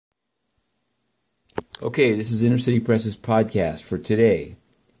Okay, this is Inner City Press's podcast for today,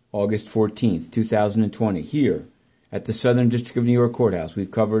 August 14th, 2020. Here at the Southern District of New York Courthouse,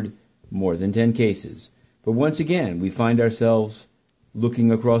 we've covered more than 10 cases. But once again, we find ourselves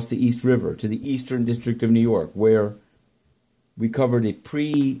looking across the East River to the Eastern District of New York, where we covered a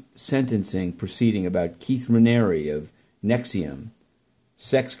pre-sentencing proceeding about Keith Ranieri of NXIVM,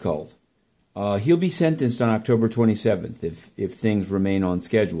 sex cult. He'll be sentenced on October 27th if things remain on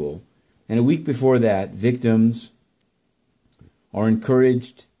schedule. And a week before that, victims are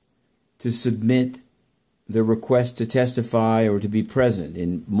encouraged to submit their request to testify or to be present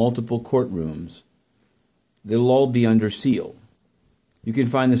in multiple courtrooms. They'll all be under seal. You can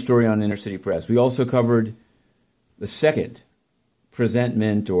find the story on Inner City Press. We also covered the second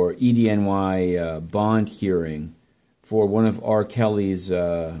presentment or EDNY bond hearing for one of R. Kelly's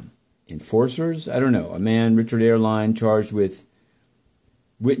enforcers. I don't know, a man, Ranieri Arline, charged with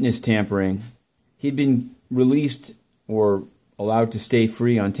witness tampering. He'd been released or allowed to stay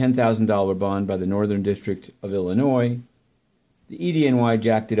free on $10,000 bond by the Northern District of Illinois. The EDNY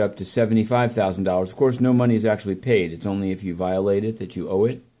jacked it up to $75,000. Of course, no money is actually paid. It's only if you violate it that you owe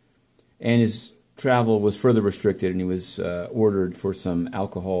it. And his travel was further restricted, and he was ordered for some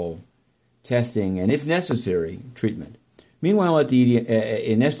alcohol testing and, if necessary, treatment. Meanwhile, in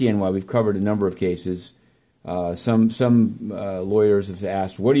SDNY, we've covered a number of cases. Some lawyers have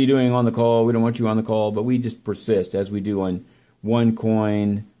asked, what are you doing on the call? We don't want you on the call, but we just persist, as we do on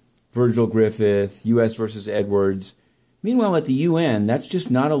OneCoin, Virgil Griffith, U.S. versus Edwards. Meanwhile, at the UN, that's just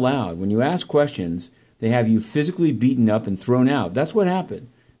not allowed. When you ask questions, they have you physically beaten up and thrown out. That's what happened.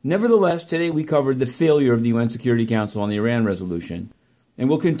 Nevertheless, today we covered the failure of the UN Security Council on the Iran resolution, and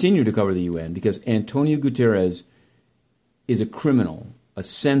we'll continue to cover the UN because Antonio Guterres is a criminal, a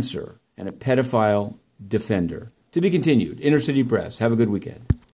censor, and a pedophile defender. To be continued. Inner City Press. Have a good weekend.